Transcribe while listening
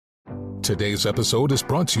Today's episode is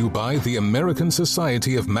brought to you by the American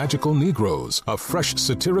Society of Magical Negroes, a fresh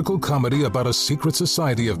satirical comedy about a secret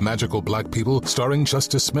society of magical black people starring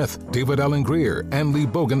Justice Smith, David Allen Greer, Ann Lee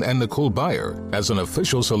Bogan, and Nicole Byer. As an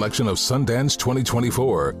official selection of Sundance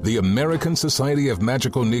 2024, the American Society of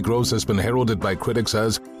Magical Negroes has been heralded by critics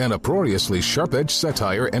as an uproariously sharp-edged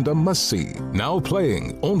satire and a must-see. Now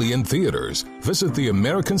playing only in theaters. Visit the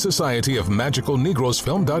American Society of Magical Negroes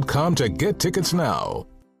Film.com to get tickets now.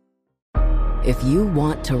 If you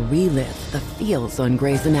want to relive the feels on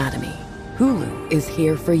Grey's Anatomy, Hulu is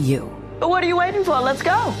here for you. What are you waiting for? Let's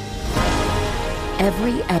go.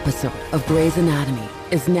 Every episode of Grey's Anatomy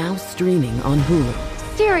is now streaming on Hulu.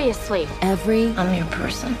 Seriously. I'm your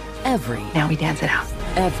person. Now we dance it out.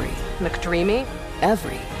 McDreamy.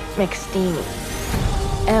 Every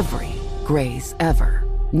McSteamy. Every Grey's ever.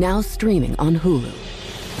 Now streaming on Hulu.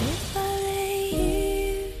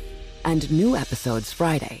 And new episodes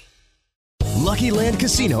Friday. Lucky Land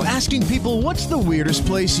Casino, asking people, what's the weirdest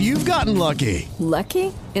place you've gotten lucky?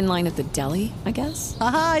 Lucky? In line at the deli, I guess?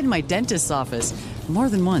 Aha, in my dentist's office. More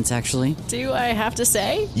than once, actually. Do I have to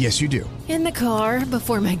say? Yes, you do. In the car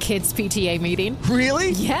before my kids' PTA meeting.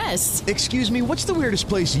 Really? Yes. Excuse me, what's the weirdest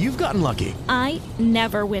place you've gotten lucky? I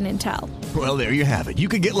never win and tell. Well, there you have it. You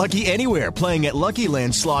can get lucky anywhere, playing at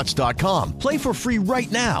LuckyLandSlots.com. Play for free right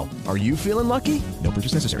now. Are you feeling lucky? No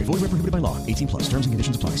purchase necessary. Void where prohibited by law. 18+. Terms and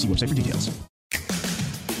conditions apply. See website for details.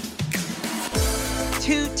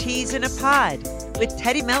 Two Teas in a Pod with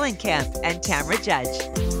Teddy Mellencamp and Tamra Judge.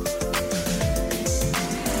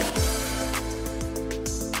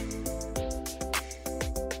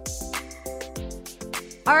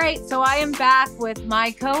 All right, so I am back with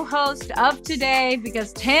my co-host of today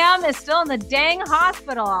because Tam is still in the dang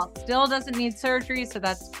hospital. Still doesn't need surgery, so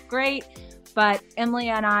that's great. But Emily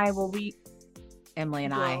and I will be... Emily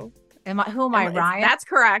and I. Who am I, Ryan? That's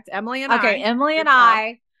correct. Emily and I. Okay, Emily and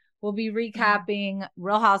I will be recapping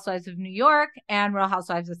Real Housewives of New York and Real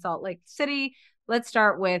Housewives of Salt Lake City. Let's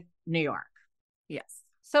start with New York. Yes.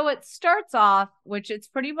 So it starts off, which it's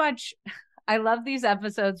pretty much... I love these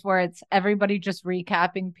episodes where it's everybody just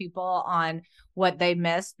recapping people on what they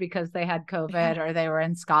missed because they had COVID or they were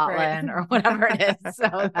in Scotland or whatever it is.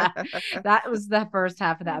 So that was the first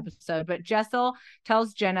half of the episode. But Jessel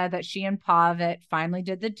tells Jenna that she and Pavitt finally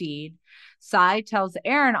did the deed. Sai tells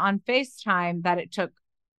Aaron on FaceTime that it took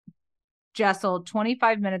Jessel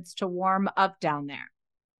 25 minutes to warm up down there.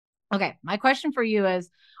 Okay, my question for you is,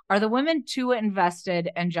 are the women too invested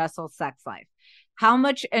in Jessel's sex life? How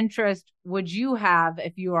much interest would you have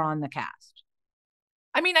if you were on the cast?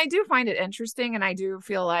 I mean, I do find it interesting. And I do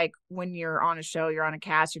feel like when you're on a show, you're on a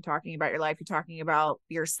cast, you're talking about your life, you're talking about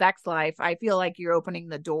your sex life. I feel like you're opening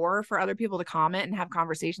the door for other people to comment and have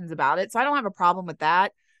conversations about it. So I don't have a problem with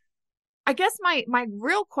that. I guess my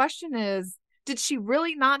real question is, did she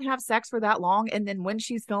really not have sex for that long? And then when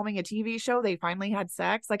she's filming a TV show, they finally had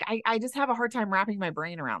sex? Like, I just have a hard time wrapping my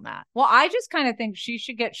brain around that. Well, I just kind of think she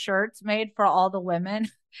should get shirts made for all the women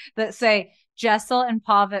that say Jessel and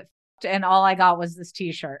Pavitt and all I got was this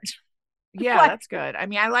t-shirt. Yeah, like, that's good. I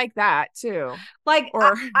mean, I like that too. Like,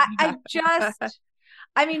 or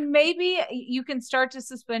I mean, maybe you can start to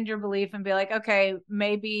suspend your belief and be like, okay,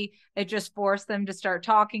 maybe it just forced them to start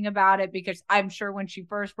talking about it, because I'm sure when she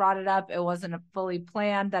first brought it up, it wasn't fully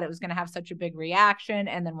planned that it was going to have such a big reaction.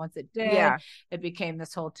 And then once it did, it became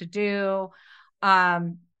this whole to-do.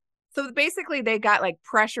 So basically they got like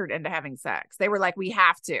pressured into having sex. They were like, we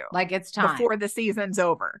have to. Like, it's time. Before the season's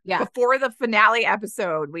over. Yeah. Before the finale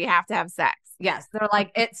episode, we have to have sex. Yes. They're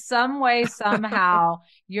like, it's some way, somehow,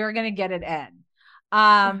 you're going to get it in.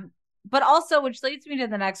 But also, which leads me to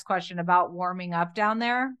the next question about warming up down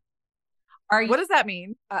there. What does that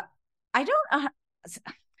mean? I don't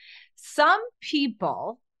some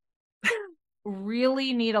people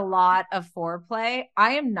really need a lot of foreplay.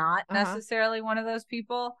 I am not necessarily one of those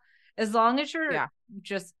people. As long as you're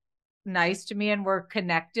just nice to me and we're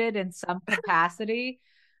connected in some capacity,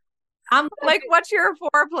 I'm like, what's your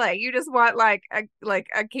foreplay? You just want like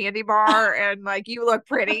a candy bar and like you look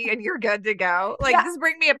pretty and you're good to go. Like, just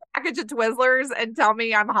bring me a package of Twizzlers and tell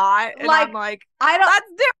me I'm hot. And I'm like, I don't.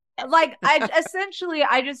 That's different. Like,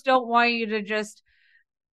 I just don't want you to just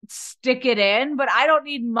stick it in, but I don't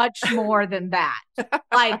need much more than that.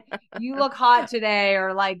 Like, you look hot today,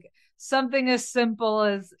 or like something as simple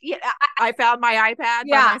as I found my iPad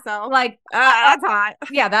by myself. Like, that's hot.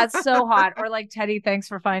 Yeah, that's so hot. Or like, Teddy, thanks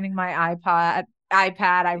for finding my iPad. My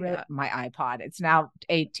iPod. It's now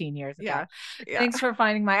 18 years ago. Yeah. Thanks for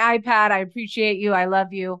finding my iPad. I appreciate you. I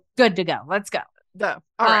love you. Good to go. Let's go. All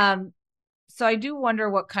right. So I do wonder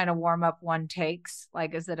what kind of warm up one takes.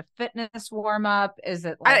 Like, is it a fitness warm up? Is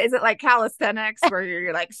it like calisthenics where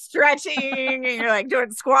you're like stretching and you're like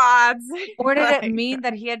doing squats? Or did it mean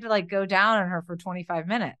that he had to like go down on her for 25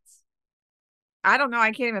 minutes? I don't know.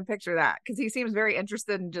 I can't even picture that because he seems very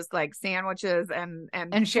interested in just like sandwiches and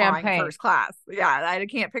champagne first class. Yeah, I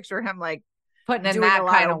can't picture him like putting in that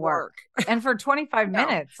kind of work. And for 25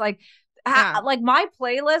 minutes, like my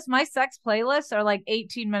playlist, my sex playlists are like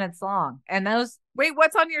 18 minutes long. And those. Wait,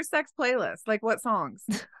 what's on your sex playlist? Like what songs?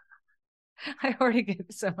 I already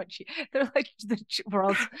get so much. They're like the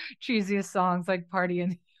world's cheesiest songs, like Party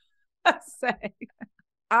in the USA.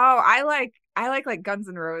 Oh, I like Guns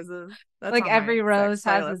N' Roses. That's like Every Rose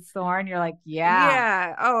has its thorn. You're like,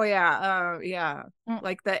 yeah. Oh yeah. Yeah.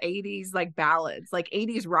 Like the 80s, like ballads, like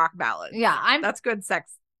 80s rock ballads. Yeah. That's good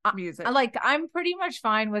sex music. I'm pretty much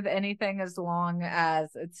fine with anything as long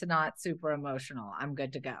as it's not super emotional. I'm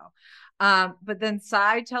good to go. But then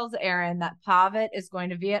Sai tells Aaron that Pavitt is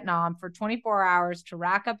going to Vietnam for 24 hours to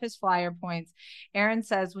rack up his flyer points. Aaron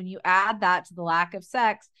says when you add that to the lack of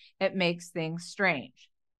sex, it makes things strange.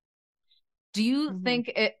 Do you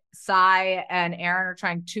think Sai and Aaron are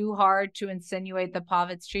trying too hard to insinuate that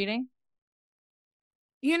Pavitt's cheating?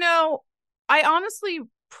 You know, I honestly,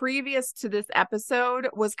 previous to this episode,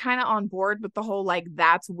 was kind of on board with the whole, like,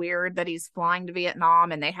 that's weird that he's flying to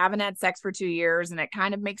Vietnam and they haven't had sex for 2 years and it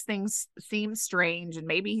kind of makes things seem strange and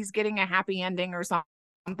maybe he's getting a happy ending or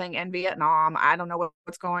something in Vietnam. I don't know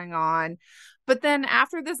what's going on. But then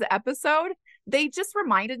after this episode, they just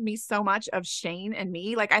reminded me so much of Shane and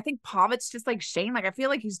me. Like, I think Pavitt's just like Shane. Like, I feel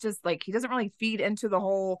like he's just like, he doesn't really feed into the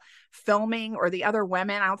whole filming or the other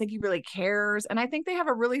women. I don't think he really cares. And I think they have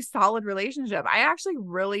a really solid relationship. I actually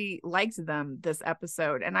really liked them this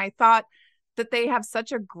episode. And I thought that they have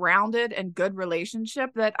such a grounded and good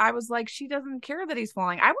relationship that I was like, she doesn't care that he's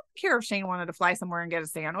flying. I wouldn't care if Shane wanted to fly somewhere and get a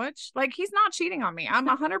sandwich. Like, he's not cheating on me. I'm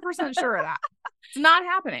 100% sure of that. It's not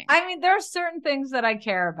happening. I mean, there are certain things that I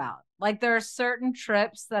care about. Like, there are certain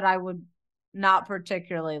trips that I would not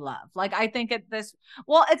particularly love. Like, I think it's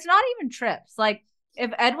not even trips. Like,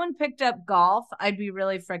 if Edwin picked up golf, I'd be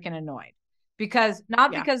really freaking annoyed because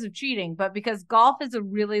because of cheating, but because golf is a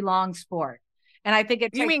really long sport. And I think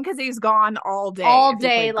you mean because he's gone all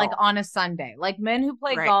day, like on a Sunday. Like, men who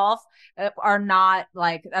play golf are not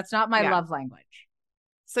like, that's not my love language.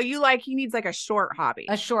 So he needs like a short hobby,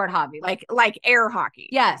 like air hockey.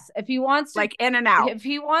 Yes. If he wants to, like in and out, if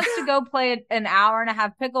he wants to go play an hour and a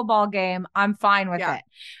half pickleball game, I'm fine with it.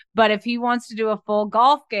 But if he wants to do a full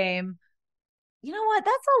golf game, you know what?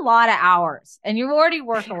 That's a lot of hours and you already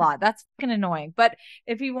work a lot. That's fucking annoying. But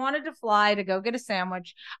if he wanted to fly to go get a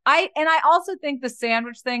sandwich, I also think the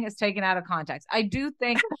sandwich thing is taken out of context. I do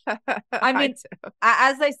think, I mean,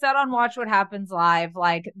 as they said on Watch What Happens Live,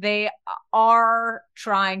 like they are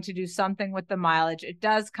trying to do something with the mileage. It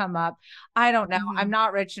does come up. I don't know. I'm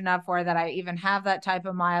not rich enough for that. I even have that type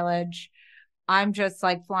of mileage. I'm just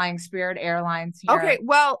like flying Spirit Airlines here. Okay.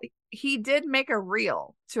 Well, he did make a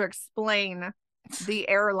reel to explain the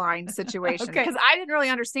airline situation because I didn't really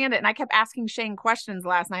understand it and I kept asking Shane questions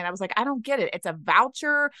last night. I was like, I don't get it. It's a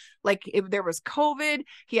voucher. Like, if there was COVID,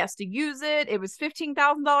 he has to use it. It was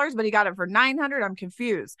 $15,000, but he got it for $900. I'm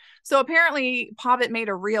confused. So apparently Pavitt made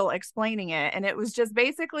a reel explaining it, and it was just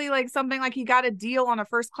basically like something like he got a deal on a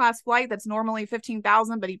first class flight that's normally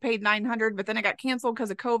 $15,000, but he paid $900, but then it got canceled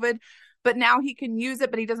because of COVID. But now he can use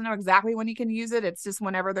it, but he doesn't know exactly when he can use it. It's just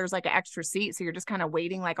whenever there's like an extra seat. So you're just kind of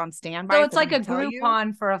waiting like on standby. So it's like a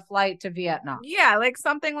Groupon for a flight to Vietnam. Yeah, like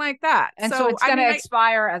something like that. And so it's going to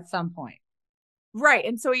expire at some point. Right.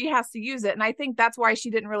 And so he has to use it. And I think that's why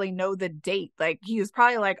she didn't really know the date. Like, he was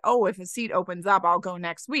probably like, oh, if a seat opens up, I'll go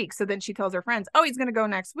next week. So then she tells her friends, oh, he's going to go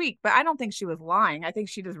next week. But I don't think she was lying. I think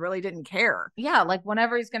she just really didn't care. Yeah. Like,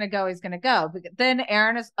 whenever he's going to go, he's going to go. But then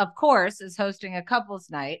Aaron is hosting a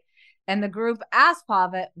couples night. And the group asks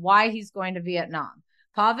Pavitt why he's going to Vietnam.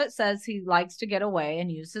 Pavitt says he likes to get away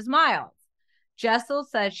and use his miles. Jessel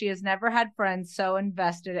says she has never had friends so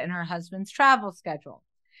invested in her husband's travel schedule.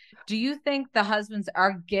 Do you think the husbands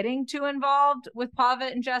are getting too involved with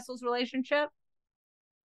Pavitt and Jessel's relationship?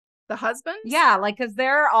 The husbands? Yeah, like, because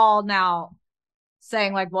they're all now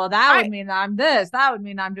saying like, well, that would mean I'm this. That would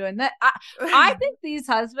mean I'm doing that. I think these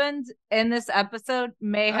husbands in this episode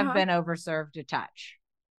may have been overserved a touch.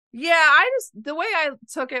 Yeah, the way I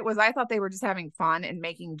took it was I thought they were just having fun and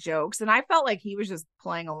making jokes. And I felt like he was just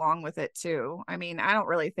playing along with it too. I mean, I don't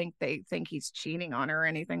really think they think he's cheating on her or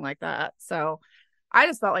anything like that. So I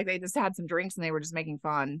just felt like they just had some drinks and they were just making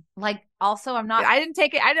fun. Like, also, I didn't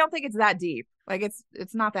take it. I don't think it's that deep. Like,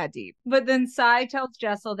 it's not that deep. But then Sai tells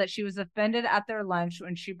Jessel that she was offended at their lunch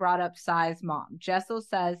when she brought up Sai's mom. Jessel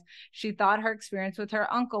says she thought her experience with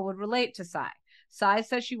her uncle would relate to Sai. Sai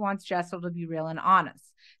says she wants Jessel to be real and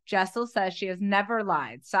honest. Jessel says she has never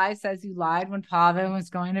lied. Sai says you lied when Pavin was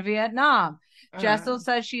going to Vietnam. Jessel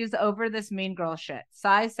says she is over this mean girl shit.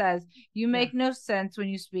 Sai says you make no sense when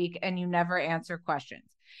you speak and you never answer questions.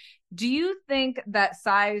 Do you think that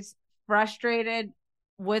Sai's frustrated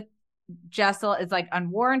with Jessel is like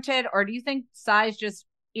unwarranted, or do you think Sai's just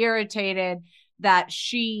irritated that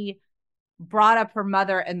she brought up her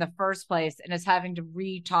mother in the first place and is having to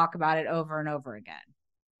re-talk about it over and over again?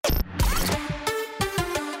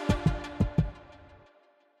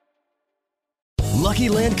 Lucky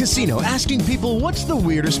Land Casino, asking people, what's the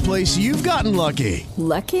weirdest place you've gotten lucky?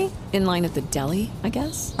 Lucky? In line at the deli, I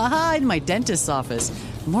guess? Aha, in my dentist's office.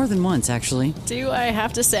 More than once, actually. Do I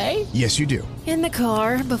have to say? Yes, you do. In the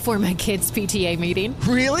car before my kids' PTA meeting.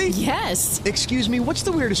 Really? Yes. Excuse me, what's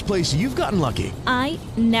the weirdest place you've gotten lucky? I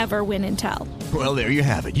never win and tell. Well, there you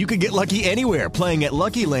have it. You can get lucky anywhere, playing at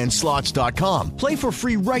LuckyLandSlots.com. Play for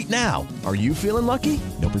free right now. Are you feeling lucky?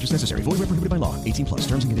 No purchase necessary. Void where prohibited by law. 18+.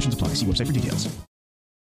 Terms and conditions apply. See website for details.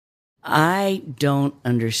 I don't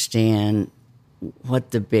understand what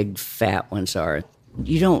the big fat ones are.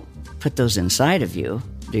 You don't put those inside of you,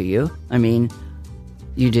 do you? I mean,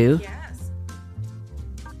 you do? Yes.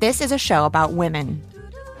 This is a show about women.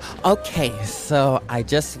 Okay, so I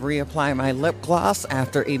just reapplied my lip gloss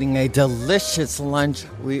after eating a delicious lunch.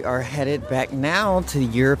 We are headed back now to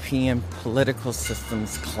European Political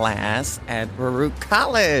Systems class at Baruch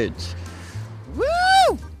College.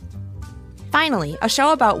 Woo! Finally, a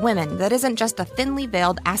show about women that isn't just a thinly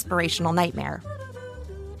veiled aspirational nightmare.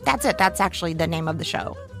 That's it. That's actually the name of the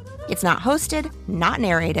show. It's not hosted, not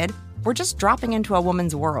narrated. We're just dropping into a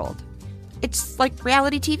woman's world. It's like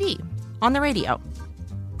reality TV on the radio.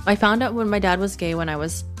 I found out when my dad was gay when I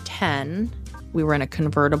was 10. We were in a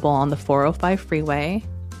convertible on the 405 freeway,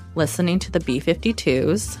 listening to the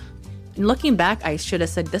B-52s. And looking back, I should have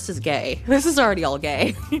said, this is gay. This is already all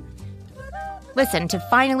gay. Listen to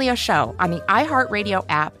Finally a Show on the iHeartRadio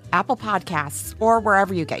app, Apple Podcasts, or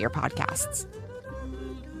wherever you get your podcasts.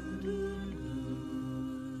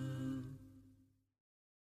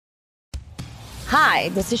 Hi,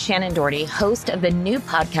 this is Shannon Doherty, host of the new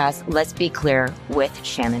podcast, Let's Be Clear with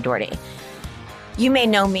Shannon Doherty. You may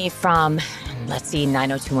know me from,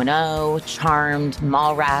 90210, Charmed,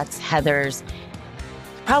 Mallrats, Heathers.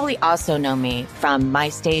 Probably also know me from my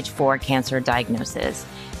stage 4 cancer diagnosis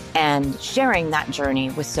and sharing that journey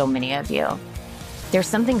with so many of you. There's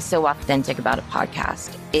something so authentic about a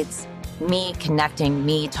podcast. It's me connecting,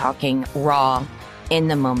 me talking raw in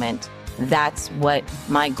the moment. That's what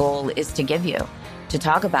my goal is to give you, to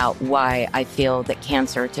talk about why I feel that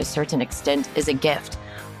cancer to a certain extent is a gift,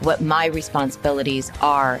 what my responsibilities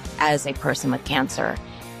are as a person with cancer,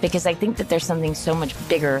 because I think that there's something so much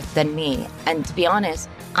bigger than me. And to be honest,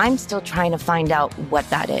 I'm still trying to find out what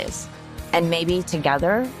that is. And maybe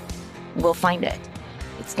together we'll find it.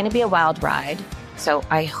 It's going to be a wild ride, so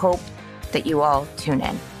I hope that you all tune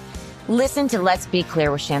in. Listen to Let's Be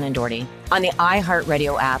Clear with Shannon Doherty on the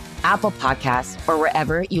iHeartRadio app, Apple Podcasts, or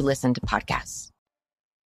wherever you listen to podcasts.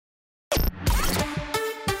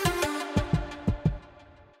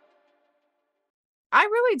 I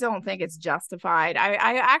really don't think it's justified.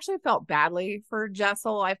 I actually felt badly for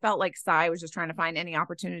Jessel. I felt like Sai was just trying to find any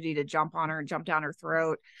opportunity to jump on her and jump down her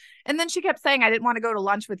throat. And then she kept saying, I didn't want to go to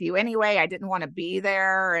lunch with you anyway. I didn't want to be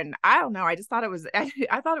there. And I don't know. I just thought it was,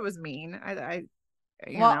 I thought it was mean. I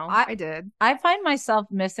did. I find myself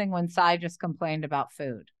missing when Sai just complained about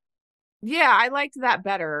food. Yeah, I liked that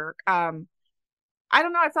better. I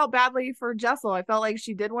don't know. I felt badly for Jessel. I felt like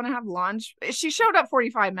she did want to have lunch. She showed up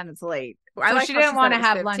 45 minutes late. So she didn't want to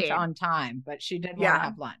have lunch on time, but she did want to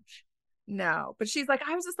have lunch. No, but she's like,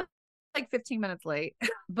 I was just like 15 minutes late.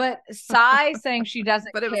 But Sai saying she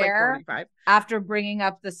doesn't but it was care like 45. after bringing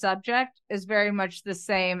up the subject is very much the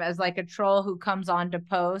same as like a troll who comes on to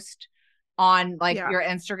post on your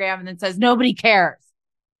Instagram and then says, nobody cares.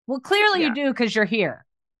 Well, clearly you do because you're here.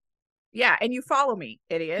 Yeah. And you follow me,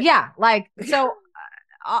 idiot. Yeah. So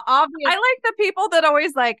obviously. I like the people that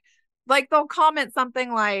always like they'll comment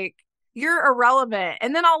something like, you're irrelevant.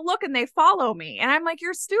 And then I'll look and they follow me. And I'm like,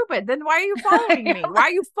 you're stupid. Then why are you following me? Why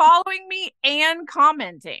are you following me and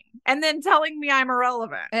commenting and then telling me I'm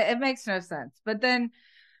irrelevant? It makes no sense. But then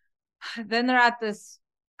they're at this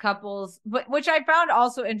couples, but which I found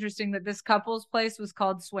also interesting that this couple's place was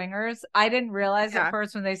called Swingers. I didn't realize at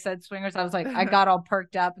first when they said Swingers, I was like, I got all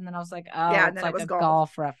perked up, and then I was like, oh, yeah, it's like a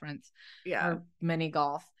golf reference, or mini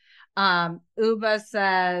golf. Uba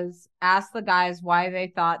says, ask the guys why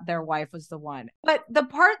they thought their wife was the one. But the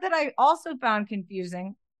part that I also found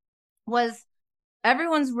confusing was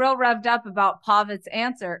everyone's real revved up about Pavit's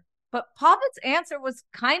answer, but Pavit's answer was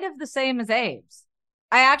kind of the same as Abe's.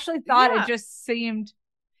 I actually thought it just seemed,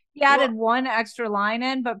 he added one extra line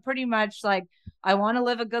in, but pretty much like, I want to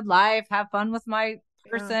live a good life, have fun with my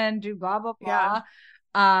person, do blah, blah, blah.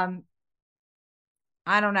 I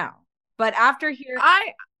don't know. But after here,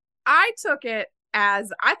 I took it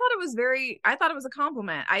as, I thought it was a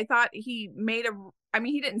compliment. I thought he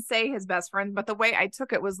he didn't say his best friend, but the way I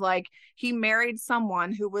took it was like, he married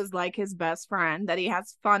someone who was like his best friend that he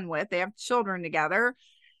has fun with. They have children together.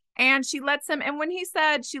 And she lets him, and when he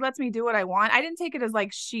said she lets me do what I want, I didn't take it as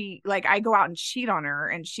like I go out and cheat on her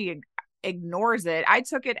and she ignores it. I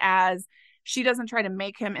took it as she doesn't try to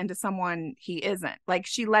make him into someone he isn't. Like,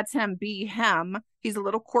 she lets him be him. He's a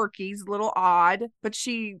little quirky, he's a little odd, but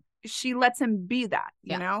she lets him be that,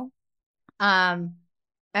 you know? And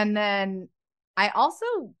then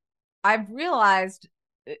I've realized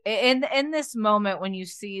in this moment when you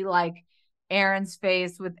see like Aaron's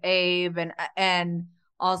face with Abe and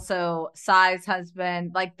also Sai's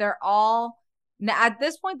husband, like they're all, at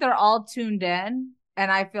this point, they're all tuned in.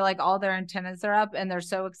 And I feel like all their antennas are up and they're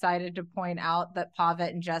so excited to point out that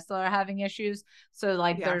Pavit and Jessel are having issues. So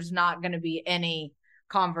like, there's not going to be any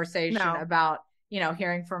conversation about,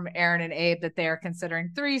 hearing from Aaron and Abe that they're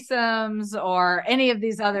considering threesomes or any of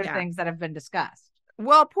these other things that have been discussed.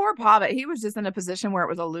 Well, poor Pavit, he was just in a position where it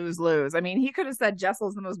was a lose-lose. I mean, he could have said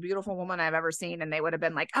Jessel's the most beautiful woman I've ever seen, and they would have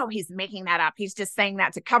been like, oh, he's making that up. He's just saying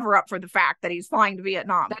that to cover up for the fact that he's flying to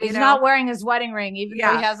Vietnam. That he's not wearing his wedding ring, even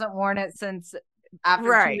though he hasn't worn it since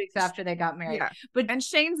after 2 weeks after they got married. And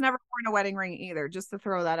Shane's never worn a wedding ring either, just to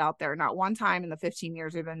throw that out there. Not one time in the 15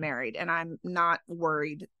 years we've been married, and I'm not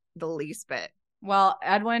worried the least bit. Well,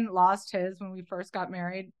 Edwin lost his when we first got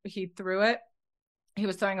married. He threw it. He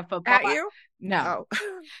was throwing a football at you? No.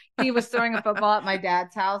 He was throwing a football at my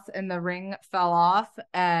dad's house and the ring fell off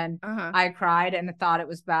and I cried and thought it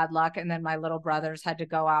was bad luck. And then my little brothers had to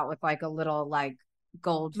go out with like a little like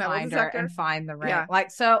gold finder and find the ring.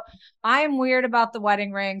 Like, so I'm weird about the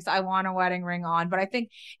wedding rings. I want a wedding ring on, but I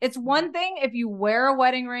think it's one thing if you wear a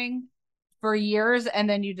wedding ring for years and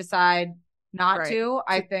then you decide not to.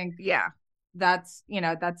 I think that's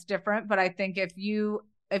that's different. But I think if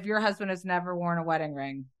your husband has never worn a wedding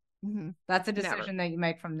ring, that's a decision that you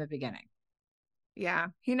make from the beginning. Yeah,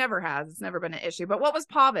 he never has. It's never been an issue. But what was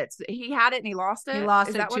Pavit's? He had it and he lost it? He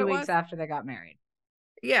lost it 2 weeks after they got married.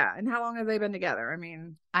 Yeah, and how long have they been together? I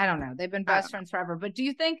mean, I don't know. They've been best friends forever. But do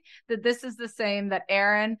you think that this is the same that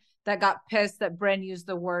Aaron that got pissed that Brynn used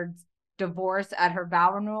the words divorce at her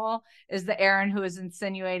vow renewal is the Aaron who is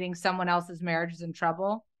insinuating someone else's marriage is in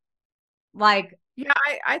trouble? Like, yeah,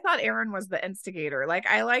 I thought Aaron was the instigator. Like,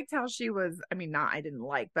 I liked how she was, I didn't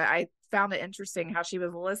like, but I found it interesting how she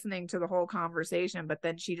was listening to the whole conversation, but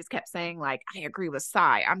then she just kept saying, like, I agree with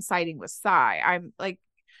Sai. I'm siding with Sai. I'm like,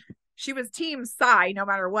 she was team Sai no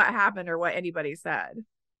matter what happened or what anybody said.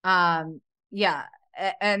 Yeah.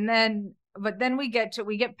 And then, but then we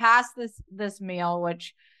get past this meal,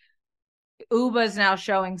 which Uba's now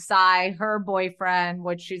showing Sai her boyfriend,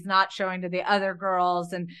 which she's not showing to the other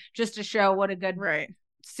girls, and just to show what a good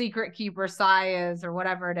secret keeper Sai is or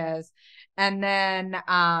whatever it is. And then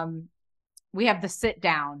we have the sit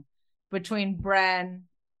down between Brynn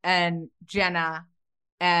and Jenna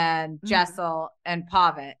and Jessel and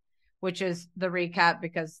Pavit, which is the recap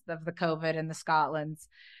because of the COVID and the Scotlands.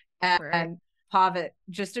 And Pavit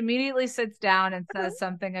just immediately sits down and says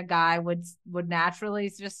something a guy would naturally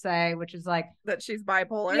just say, which is like that she's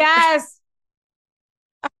bipolar. Yes.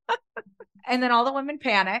 And then all the women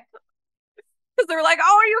panic because they're like,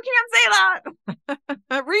 "Oh, you can't say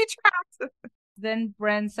that." Retract. Then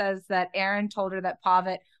Brynn says that Aaron told her that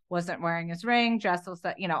Pavit wasn't wearing his ring. Jessel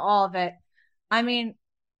said, all of it. I mean,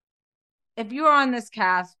 if you were on this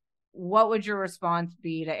cast, what would your response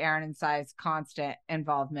be to Aaron and Sai's constant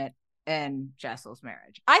involvement in Jessel's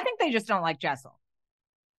marriage? I think they just don't like Jessel.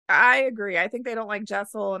 I agree. I think they don't like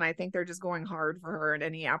Jessel, and I think they're just going hard for her at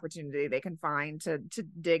any opportunity they can find to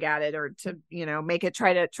dig at it or to, make it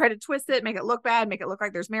try to twist it, make it look bad, make it look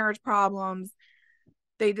like there's marriage problems.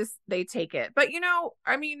 They take it. But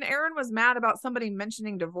Aaron was mad about somebody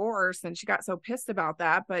mentioning divorce and she got so pissed about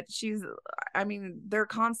that, but they're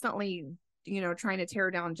constantly trying to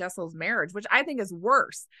tear down Jessel's marriage, which I think is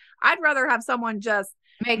worse. I'd rather have someone just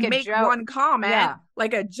make one comment,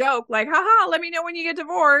 like a joke, like, haha, let me know when you get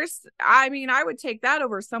divorced. I mean, I would take that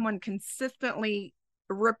over someone consistently,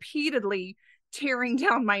 repeatedly tearing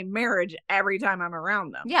down my marriage every time I'm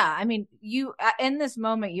around them. Yeah. I mean, you, in this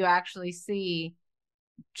moment, you actually see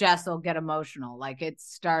Jessel get emotional. Like it's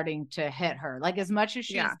starting to hit her, like as much as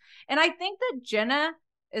she's, and I think that Jenna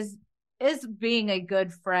is being a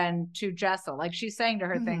good friend to Jessel. Like she's saying to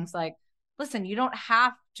her things like, listen, you don't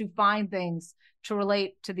have to find things to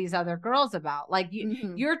relate to these other girls about. Like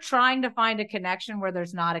you're trying to find a connection where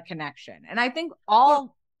there's not a connection. And I think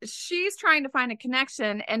she's trying to find a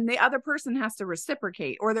connection and the other person has to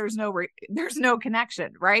reciprocate, or there's no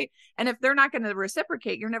connection, right? And if they're not going to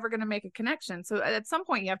reciprocate, you're never going to make a connection. So at some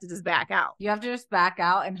point you have to just back out. You have to just back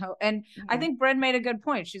out and hope. And I think Bryn made a good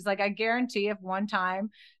point. She's like, I guarantee if one time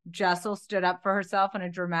Jessel stood up for herself in a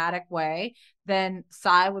dramatic way, then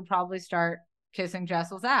Sai would probably start kissing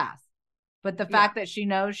Jessel's ass. But the fact that she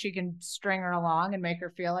knows she can string her along and make her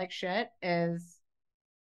feel like shit is,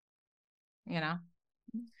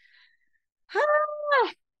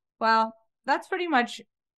 well, that's pretty much,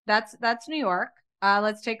 that's New York.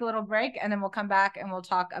 Let's take a little break and then we'll come back and we'll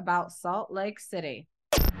talk about Salt Lake City.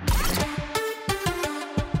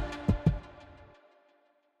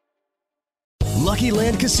 Lucky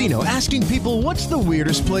Land Casino, asking people, what's the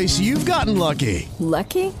weirdest place you've gotten lucky?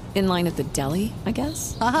 Lucky? In line at the deli, I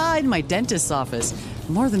guess? Aha, in my dentist's office.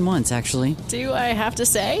 More than once, actually. Do I have to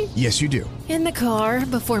say? Yes, you do. In the car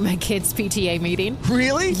before my kids' PTA meeting.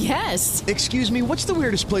 Really? Yes. Excuse me, what's the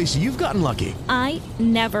weirdest place you've gotten lucky? I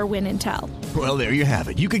never win and tell. Well, there you have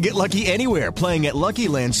it. You can get lucky anywhere, playing at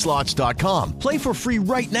LuckyLandSlots.com. Play for free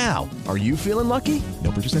right now. Are you feeling lucky?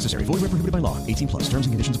 No purchase necessary. Void where prohibited by law. 18+. Terms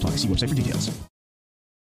and conditions apply. See website for details.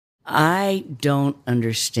 I don't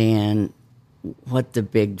understand what the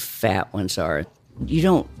big fat ones are. You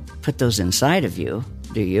don't put those inside of you,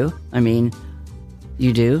 do you? I mean,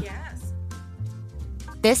 you do? Yes.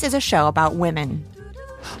 This is a show about women.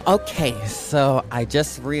 Okay, so I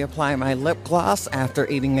just reapplied my lip gloss after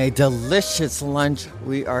eating a delicious lunch.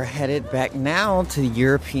 We are headed back now to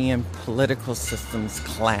European Political Systems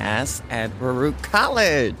class at Baruch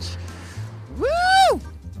College. Woo!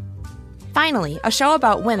 Finally, a show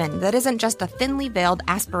about women that isn't just a thinly veiled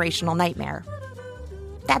aspirational nightmare.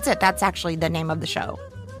 That's it. That's actually the name of the show.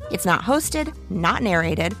 It's not hosted, not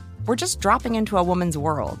narrated. We're just dropping into a woman's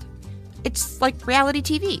world. It's like reality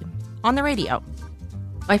TV on the radio.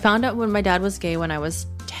 I found out when my dad was gay when I was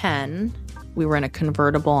 10. We were in a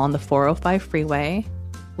convertible on the 405 freeway,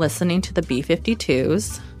 listening to the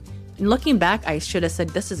B-52s. And looking back, I should have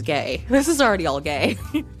said, this is gay. This is already all gay.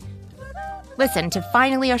 Listen to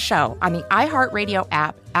Finally a Show on the iHeartRadio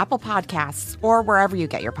app, Apple Podcasts, or wherever you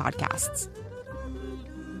get your podcasts.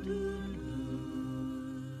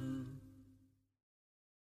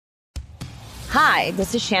 Hi,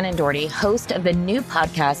 this is Shannon Doherty, host of the new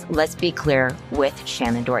podcast, Let's Be Clear with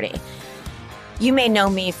Shannon Doherty. You may know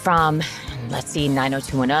me from,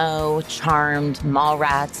 90210, Charmed,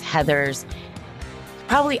 Mallrats, Heathers.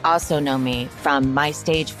 Probably also know me from my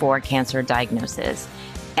stage 4 cancer diagnosis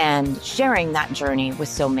and sharing that journey with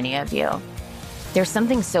so many of you. There's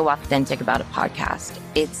something so authentic about a podcast.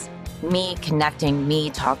 It's me connecting,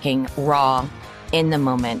 me talking raw in the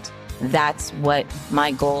moment. That's what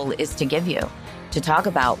my goal is to give you, to talk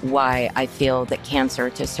about why I feel that cancer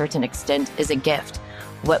to a certain extent is a gift,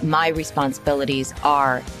 what my responsibilities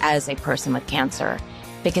are as a person with cancer,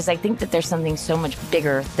 because I think that there's something so much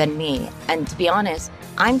bigger than me. And to be honest,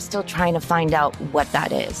 I'm still trying to find out what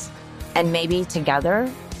that is. And maybe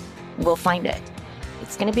together we'll find it.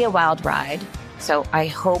 It's going to be a wild ride, so I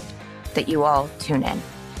hope that you all tune in.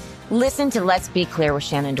 Listen to Let's Be Clear with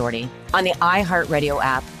Shannon Doherty on the iHeartRadio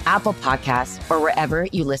app, Apple Podcasts, or wherever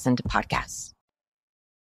you listen to podcasts.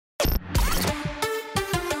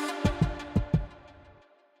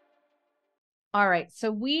 All right,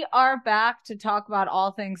 so we are back to talk about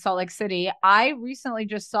all things Salt Lake City. I recently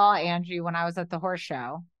just saw Angie when I was at the horse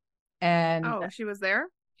show. And she was there?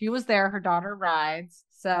 She was there. Her daughter rides.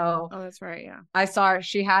 So that's right, yeah. I saw her.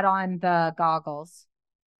 She had on the goggles.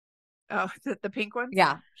 Oh, the pink ones?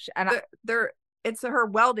 Yeah. And it's her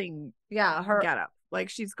welding her getup. Like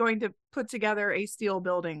she's going to put together a steel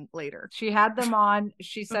building later. She had them on.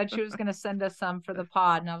 She said she was going to send us some for the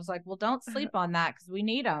pod. And I was like, well, don't sleep on that because we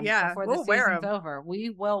need them before the season's over. We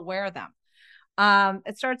will wear them.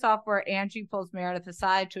 It starts off where Angie pulls Meredith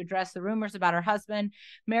aside to address the rumors about her husband.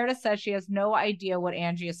 Meredith says she has no idea what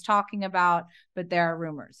Angie is talking about, but there are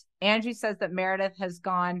rumors. Angie says that Meredith has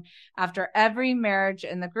gone after every marriage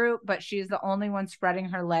in the group, but she's the only one spreading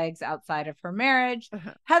her legs outside of her marriage.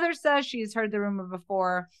 Heather says she's heard the rumor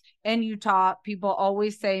before. In Utah, people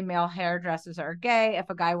always say male hairdressers are gay. If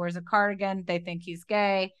a guy wears a cardigan, they think he's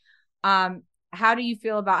gay. How do you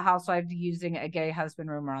feel about Housewives using a gay husband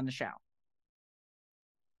rumor on the show?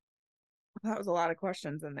 That was a lot of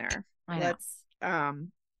questions in there. Let's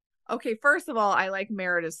okay, first of all, I like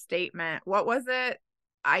Meredith's statement. What was it?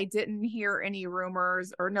 I didn't hear any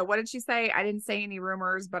rumors, or no, what did she say? I didn't say any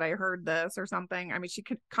rumors, but I heard this or something. I mean, she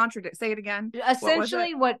could contradict. Say it again.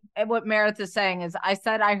 Essentially, what Meredith is saying is, I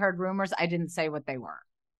said I heard rumors. I didn't say what they were.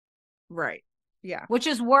 Right. Yeah. Which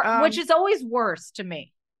is which is always worse to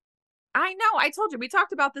me. I know. I told you, we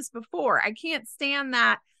talked about this before. I can't stand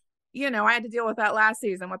that. You know, I had to deal with that last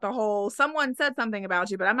season with the whole, someone said something about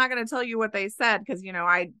you, but I'm not going to tell you what they said because, you know,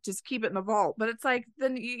 I just keep it in the vault. But it's like,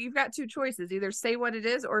 then you've got two choices, either say what it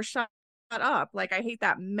is or shut up. Like, I hate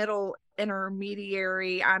that middle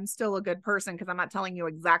intermediary. I'm still a good person because I'm not telling you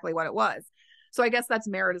exactly what it was. So I guess that's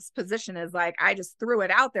Meredith's position, is like, I just threw it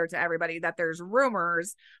out there to everybody that there's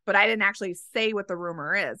rumors, but I didn't actually say what the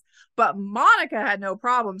rumor is. But Monica had no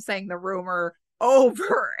problem saying the rumor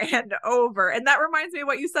over and over. And that reminds me of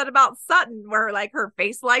what you said about Sutton, where like her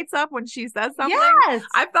face lights up when she says something. Yes.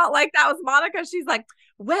 I felt like that was Monica. She's like,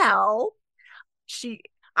 well,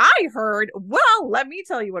 I heard, well, let me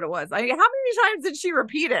tell you what it was. I mean, how many times did she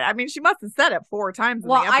repeat it? I mean, she must have said it 4 times.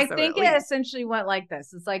 Well, I think it essentially went like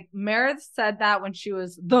this. It's like Meredith said that when she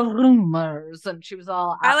was the rumors, and she was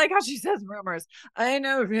all. I like how she says rumors. I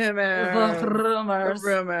know rumors. The rumors. The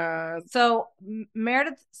rumors. So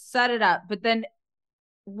Meredith set it up, but then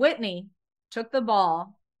Whitney took the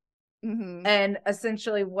ball and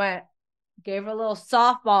essentially gave her a little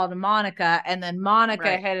softball to Monica, and then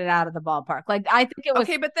Monica hit it out of the ballpark. Like, I think it was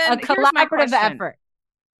but then a collaborative effort.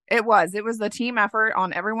 It was the team effort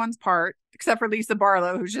on everyone's part, except for Lisa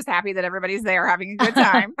Barlow, who's just happy that everybody's there having a good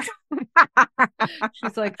time.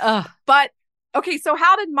 She's like, ugh. But okay, so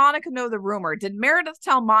how did Monica know the rumor? Did Meredith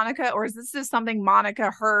tell Monica, or is this just something Monica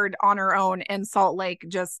heard on her own in Salt Lake,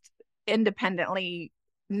 just independently,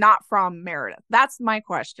 not from Meredith? That's my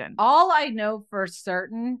question. All I know for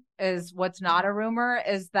certain is what's not a rumor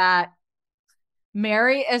is that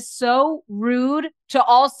Mary is so rude to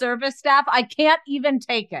all service staff. I can't even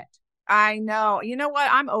take it. I know. You know what?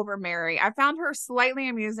 I'm over Mary. I found her slightly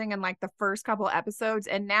amusing in like the first couple episodes.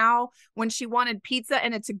 And now when she wanted pizza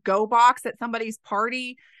in a to-go box at somebody's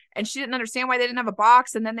party, and she didn't understand why they didn't have a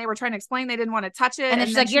box, and then they were trying to explain they didn't want to touch it. And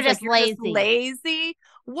she's like, you're just lazy.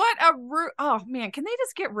 What a oh man, can they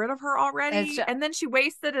just get rid of her already? And then she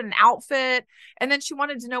wasted an outfit, and then she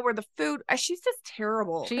wanted to know where the food. She's just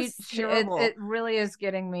terrible. She's terrible. It really is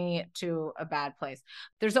getting me to a bad place.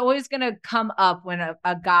 There's always going to come up when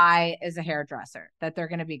a guy is a hairdresser that they're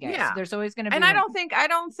going to be gay. Yeah. So there's always going to be. And I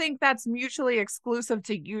don't think that's mutually exclusive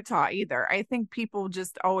to Utah either. I think people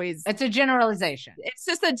just always. It's a generalization. It's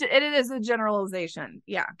just it is a generalization.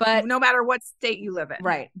 Yeah. But no matter what state you live in.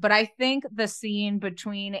 Right. But I think the scene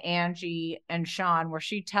between Angie and Sean, where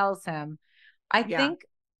she tells him, I think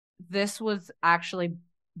this was actually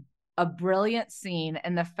a brilliant scene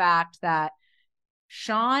in the fact that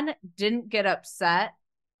Sean didn't get upset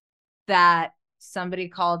that somebody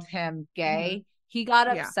called him gay. He got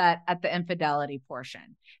upset at the infidelity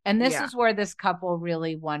portion. And this is where this couple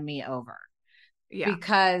really won me over. Yeah.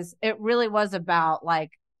 Because it really was about like,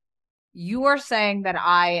 you are saying that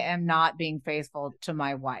I am not being faithful to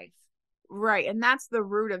my wife. Right. And that's the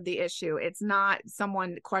root of the issue. It's not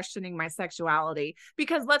someone questioning my sexuality,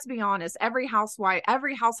 because let's be honest, every house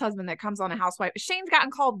husband that comes on a housewife, Shane's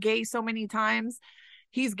gotten called gay so many times.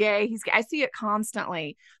 He's gay. I see it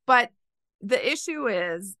constantly. But the issue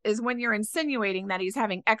is when you're insinuating that he's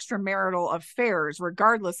having extramarital affairs,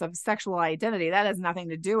 regardless of sexual identity, that has nothing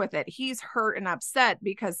to do with it. He's hurt and upset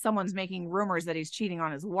because someone's making rumors that he's cheating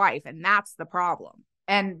on his wife. And that's the problem.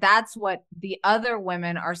 And that's what the other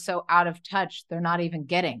women are so out of touch. They're not even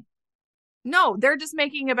getting. No, they're just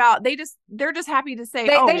making about, they're just happy to say,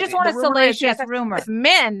 they just want a salacious rumor. It's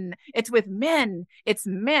men. It's with men. It's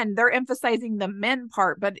men. They're emphasizing the men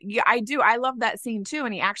part. But yeah, I love that scene too.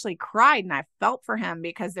 And he actually cried, and I felt for him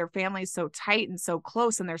because their family's so tight and so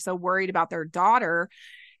close, and they're so worried about their daughter.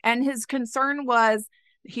 And his concern was,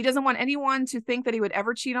 he doesn't want anyone to think that he would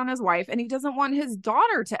ever cheat on his wife. And he doesn't want his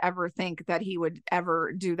daughter to ever think that he would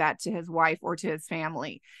ever do that to his wife or to his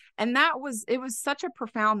family. And it was such a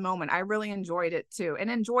profound moment. I really enjoyed it too,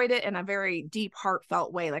 and enjoyed it in a very deep,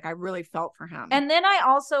 heartfelt way. Like I really felt for him. And then I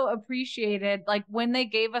also appreciated like when they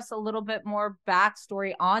gave us a little bit more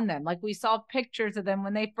backstory on them. Like we saw pictures of them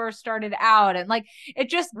when they first started out, and like it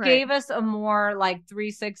just gave us a more like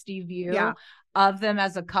 360 view of them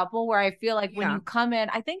as a couple, where I feel like when you come in,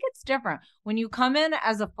 I think it's different when you come in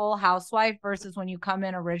as a full housewife versus when you come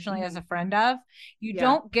in originally as a friend of, you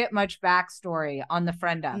don't get much backstory on the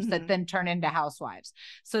friend ofs that then turn into housewives.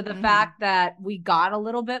 So the fact that we got a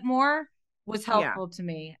little bit more was helpful to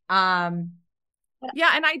me. And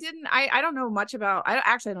I don't know much about,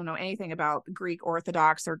 I don't know anything about Greek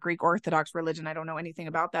Orthodox or Greek Orthodox religion. I don't know anything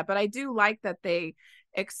about that, but I do like that they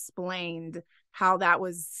explained how that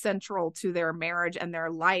was central to their marriage and their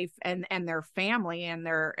life and their family and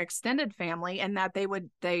their extended family, and that they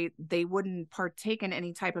wouldn't partake in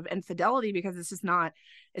any type of infidelity because it's not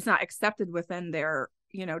accepted within their,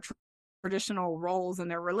 traditional roles in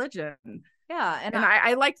their religion. Yeah. And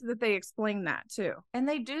I liked that they explained that too. And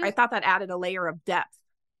they do. I thought that added a layer of depth.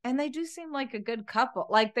 And they do seem like a good couple.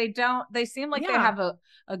 Like they seem like they have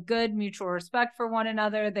a good mutual respect for one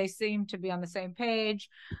another. They seem to be on the same page.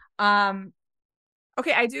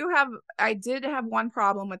 Okay, I did have one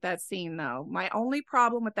problem with that scene though. My only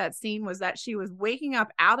problem with that scene was that she was waking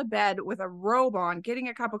up out of bed with a robe on, getting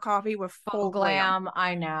a cup of coffee with full glam.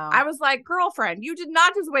 I know. I was like, girlfriend, you did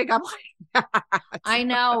not just wake up like that. I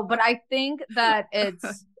know, but I think that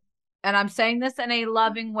it's, and I'm saying this in a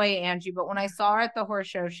loving way, Angie, but when I saw her at the horse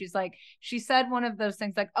show, she said one of those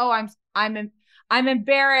things like, oh, I'm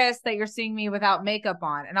embarrassed that you're seeing me without makeup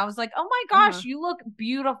on. And I was like, oh my gosh, you look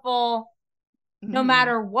beautiful no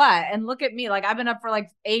matter what. And look at me, like I've been up for like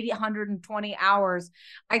 120 hours.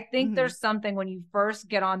 I think there's something when you first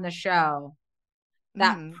get on the show,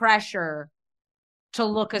 that pressure to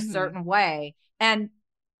look a certain way. And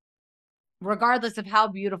regardless of how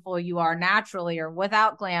beautiful you are naturally or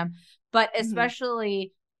without glam, but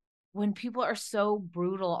especially when people are so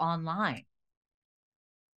brutal online.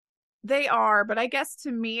 They are, but I guess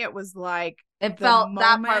to me it was like that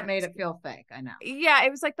part made it feel fake. I know. Yeah, it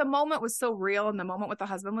was like the moment was so real, and the moment with the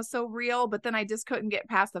husband was so real, but then I just couldn't get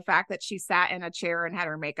past the fact that she sat in a chair and had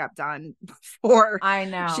her makeup done before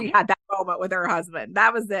she had that moment with her husband.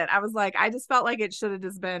 That was it. I was like, I just felt like it should have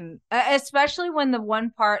just been, especially when the one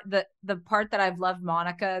part the part that I've loved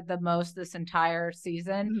Monica the most this entire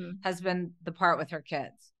season has been the part with her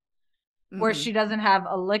kids. Where she doesn't have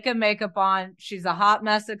a lick of makeup on. She's a hot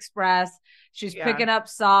mess express. She's picking up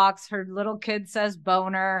socks. Her little kid says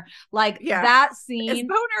boner. Like that scene. Is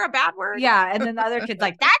boner a bad word? Yeah. And then the other kid's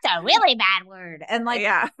like, that's a really bad word. And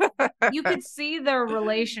like, you could see their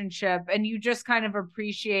relationship and you just kind of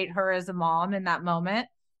appreciate her as a mom in that moment.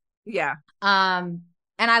 Yeah. And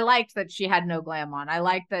I liked that she had no glam on. I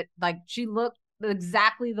liked that like she looked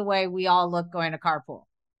exactly the way we all look going to carpool.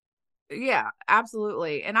 Yeah,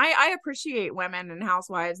 absolutely. And I appreciate women and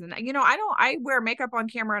housewives, and I wear makeup on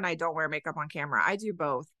camera and I don't wear makeup on camera. I do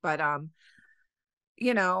both, but I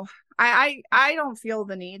don't feel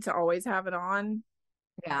the need to always have it on.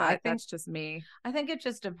 Yeah, I think that's just me. I think it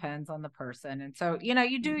just depends on the person. And so,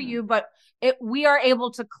 you do you, but we are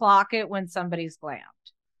able to clock it when somebody's glammed.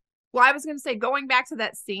 Well, I was going to say, going back to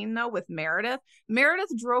that scene, though, with Meredith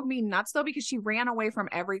drove me nuts, though, because she ran away from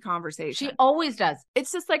every conversation. She always does.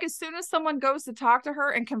 It's just like as soon as someone goes to talk to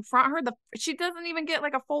her and confront her, she doesn't even get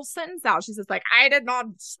like a full sentence out. She's just like, I did not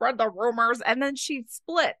spread the rumors. And then she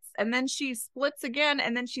splits, and then she splits again,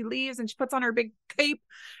 and then she leaves and she puts on her big cape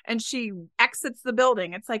and she exits the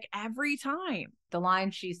building. It's like every time. The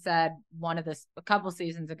line she said a couple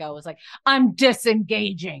seasons ago was like, I'm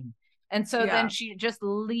disengaging. And so then she just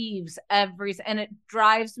leaves and it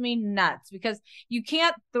drives me nuts because you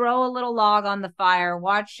can't throw a little log on the fire,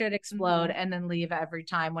 watch it explode, and then leave every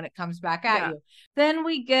time when it comes back at you. Then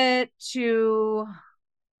we get to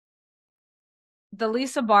the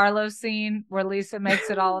Lisa Barlow scene where Lisa makes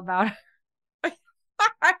it all about you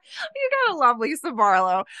gotta love Lisa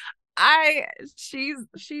Barlow. I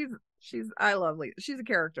love Lisa. She's a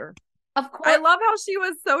character. Of course. I love how she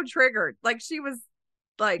was so triggered. Like she was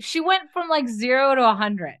like, she went from like 0 to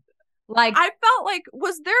 100. Like I felt like,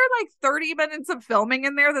 was there like 30 minutes of filming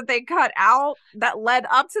in there that they cut out that led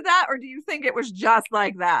up to that? Or do you think it was just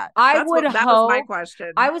like that? That was my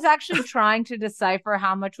question. I was actually trying to decipher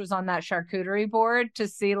how much was on that charcuterie board to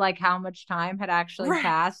see like how much time had actually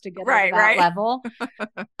passed to get to that level.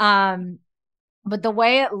 But the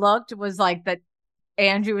way it looked was like that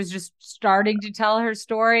Angie was just starting to tell her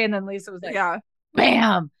story. And then Lisa was like,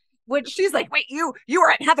 bam. Which she's like, wait, you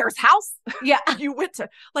were at Heather's house? Yeah. You went to,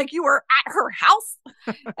 like, you were at her house?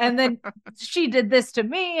 And then she did this to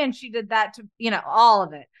me and she did that to, you know, all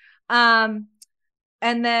of it. And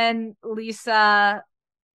then Lisa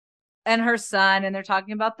and her son, and they're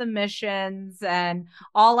talking about the missions, and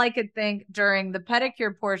all I could think during the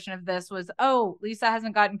pedicure portion of this was, oh, Lisa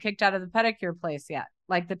hasn't gotten kicked out of the pedicure place yet,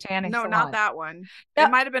 like the tanning salon. No, not that one. No, it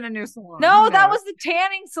might have been a new salon. No, that was the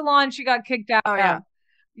tanning salon she got kicked out. Oh yeah.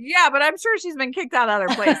 Yeah, but I'm sure she's been kicked out of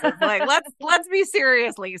other places. Like, let's be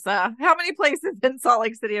serious, Lisa. How many places in Salt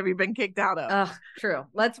Lake City have you been kicked out of? True.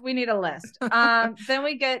 We need a list. Then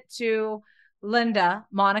we get to Linda,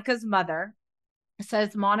 Monica's mother,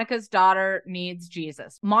 says Monica's daughter needs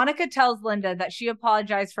Jesus. Monica tells Linda that she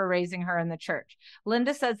apologized for raising her in the church.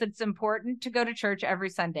 Linda says it's important to go to church every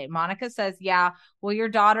Sunday. Monica says, yeah, well, your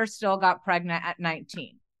daughter still got pregnant at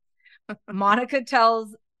 19. Monica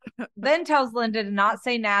tells Linda to not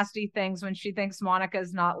say nasty things when she thinks Monica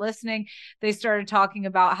is not listening. They started talking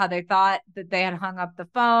about how they thought that they had hung up the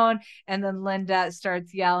phone, and then Linda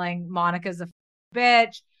starts yelling, Monica's a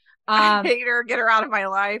bitch. I hate her. Get her out of my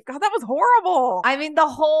life. God, that was horrible. I mean, the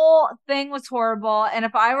whole thing was horrible. And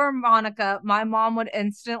if I were Monica, my mom would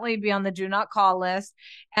instantly be on the do not call list.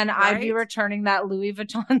 And I'd be returning that Louis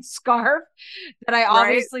Vuitton scarf that I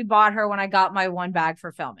obviously bought her when I got my one bag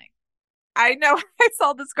for filming. I know. I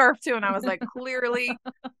saw the scarf too. And I was like, clearly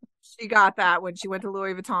she got that when she went to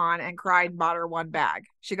Louis Vuitton and cried and bought her one bag.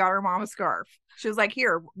 She got her mom a scarf. She was like,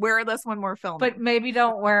 here, wear this when we're filming. But maybe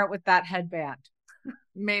don't wear it with that headband.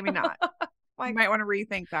 Maybe not. You might want to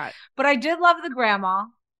rethink that. But I did love the grandma.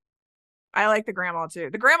 I like the grandma too.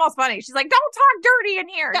 The grandma's funny. She's like, don't talk dirty in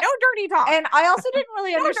here. No dirty talk. And I also didn't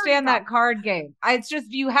really understand that card game. It's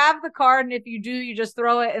just, you have the card, and if you do, you just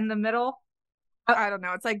throw it in the middle. I don't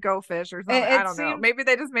know. It's like Go Fish or something. I don't know. Maybe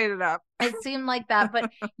they just made it up. It seemed like that,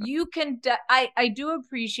 but you can. I do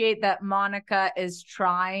appreciate that Monica is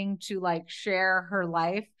trying to like share her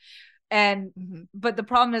life, and but the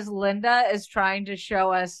problem is Linda is trying to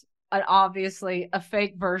show us obviously a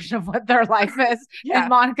fake version of what their life is, and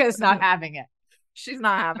Monica is not having it. She's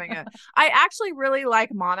not having it. I actually really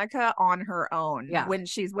like Monica on her own when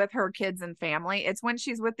she's with her kids and family. It's when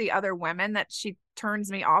she's with the other women that she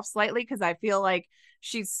turns me off slightly, because I feel like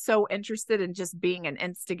she's so interested in just being an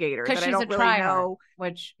instigator that I don't really know.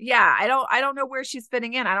 I don't know where she's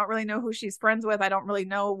fitting in. I don't really know who she's friends with. I don't really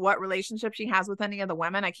know what relationship she has with any of the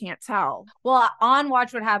women. I can't tell. Well, on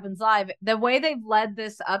Watch What Happens Live, the way they've led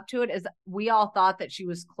this up to it is we all thought that she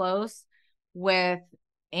was close with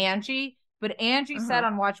Angie. But Angie said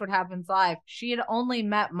on Watch What Happens Live, she had only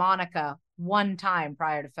met Monica one time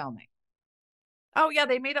prior to filming. Oh, yeah.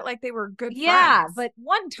 They made it like they were good friends. Yeah, but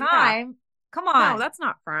one time. Yeah. Come on. No, that's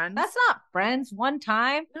not friends. That's not friends. One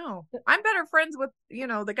time. No. I'm better friends with,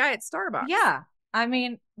 the guy at Starbucks. Yeah. I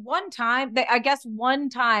mean, one time, one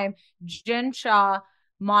time, Jen Shaw,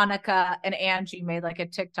 Monica, and Angie made like a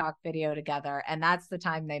TikTok video together. And that's the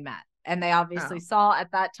time they met. And they obviously saw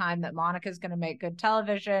at that time that Monica's going to make good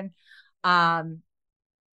television. And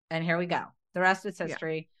here we go. The rest is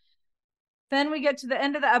history. Then we get to the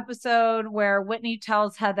end of the episode where Whitney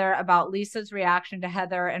tells Heather about Lisa's reaction to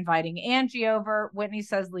Heather inviting Angie over. Whitney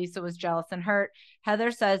says Lisa was jealous and hurt.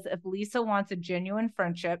 Heather says if Lisa wants a genuine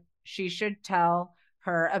friendship, she should tell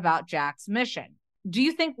her about Jack's mission. Do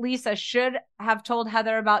you think Lisa should have told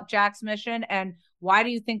Heather about Jack's mission? And why do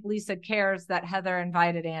you think Lisa cares that Heather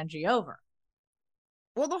invited Angie over?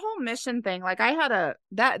 Well, the whole mission thing, like I had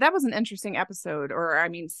that was an interesting episode,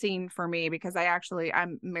 scene for me, because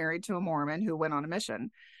I'm married to a Mormon who went on a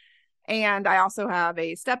mission. And I also have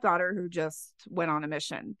a stepdaughter who just went on a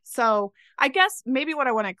mission. So I guess maybe what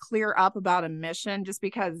I want to clear up about a mission, just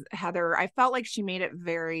because Heather, I felt like she made it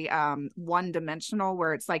very one dimensional,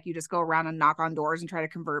 where it's like you just go around and knock on doors and try to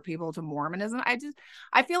convert people to Mormonism.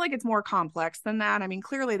 I feel like it's more complex than that. I mean,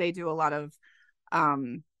 clearly they do a lot of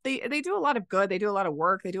They do a lot of good. They do a lot of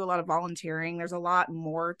work. They do a lot of volunteering. There's a lot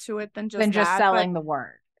more to it than just selling the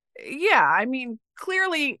word. Yeah, I mean,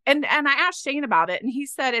 clearly, and I asked Shane about it, and he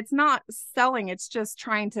said it's not selling. It's just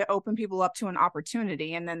trying to open people up to an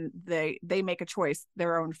opportunity, and then they make a choice,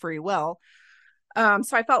 their own free will.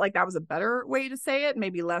 So I felt like that was a better way to say it,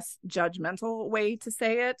 maybe less judgmental way to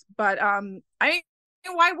say it. But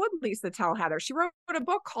why would Lisa tell Heather? She wrote a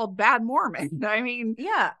book called Bad Mormon. I mean,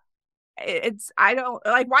 yeah. I don't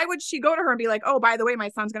like, why would she go to her and be like, oh, by the way, my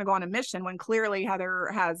son's going to go on a mission, when clearly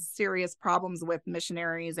Heather has serious problems with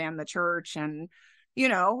missionaries and the church, and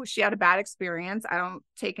she had a bad experience. I don't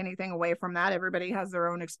take anything away from that. Everybody has their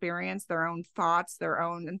own experience, their own thoughts, their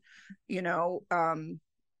own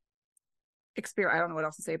experience. I don't know what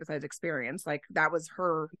else to say besides experience. Like that was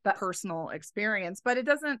her personal experience, but it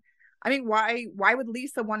doesn't. I mean, why would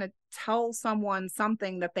Lisa want to tell someone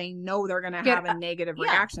something that they know they're going to have a negative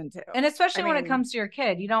reaction to? And especially when it comes to your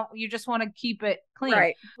kid, you just want to keep it clean.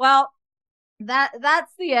 Right. Well,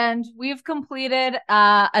 that's the end. We've completed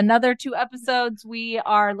another 2 episodes. We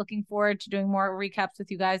are looking forward to doing more recaps with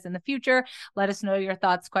you guys in the future. Let us know your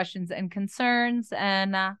thoughts, questions, and concerns.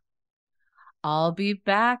 And I'll be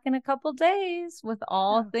back in a couple days with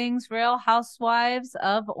all things Real Housewives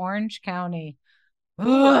of Orange County.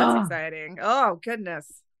 Ooh, that's exciting. Oh,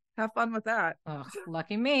 goodness. Have fun with that. Oh,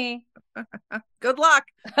 lucky me. Good luck.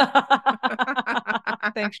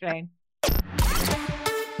 Thanks, Shane.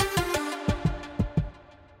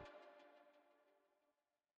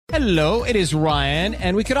 Hello, it is Ryan,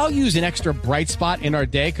 and we could all use an extra bright spot in our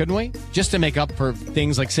day, couldn't we? Just to make up for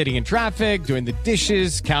things like sitting in traffic, doing the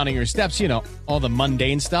dishes, counting your steps, you know, all the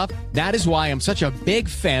mundane stuff. That is why I'm such a big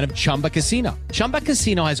fan of Chumba Casino. Chumba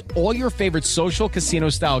Casino has all your favorite social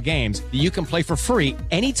casino-style games that you can play for free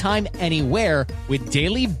anytime, anywhere with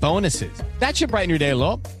daily bonuses. That should brighten your day a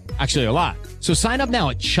little. Actually, a lot. So sign up now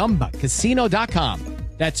at ChumbaCasino.com.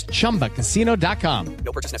 That's ChumbaCasino.com.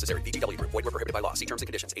 No purchase necessary. VGW Group. Void where prohibited by law. See terms and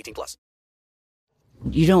conditions. 18+.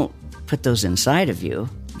 You don't put those inside of you,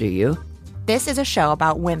 do you? This is a show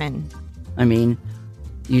about women. I mean,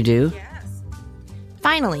 you do? Yes.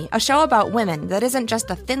 Finally, a show about women that isn't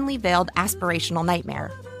just a thinly veiled aspirational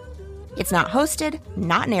nightmare. It's not hosted,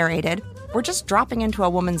 not narrated. We're just dropping into a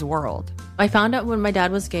woman's world. I found out when my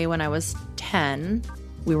dad was gay when I was 10.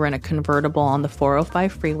 We were in a convertible on the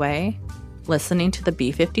 405 freeway, listening to the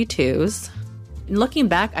B-52s. And looking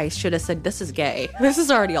back, I should have said, this is gay. This is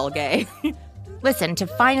already all gay. Listen to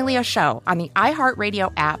Finally a Show on the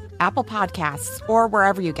iHeartRadio app, Apple Podcasts, or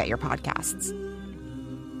wherever you get your podcasts.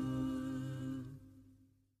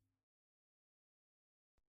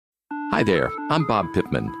 Hi there, I'm Bob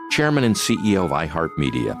Pittman, Chairman and CEO of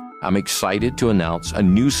iHeartMedia. I'm excited to announce a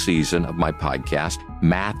new season of my podcast,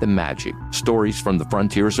 Math and Magic, Stories from the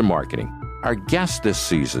Frontiers of Marketing. Our guests this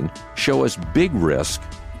season show us big risk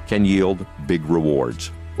can yield big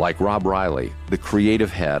rewards, like Rob Riley, the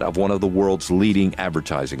creative head of one of the world's leading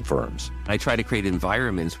advertising firms. I try to create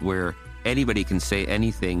environments where anybody can say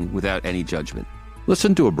anything without any judgment.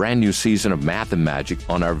 Listen to a brand new season of Math and Magic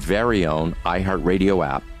on our very own iHeartRadio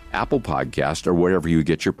app, Apple Podcast, or wherever you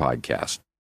get your podcast.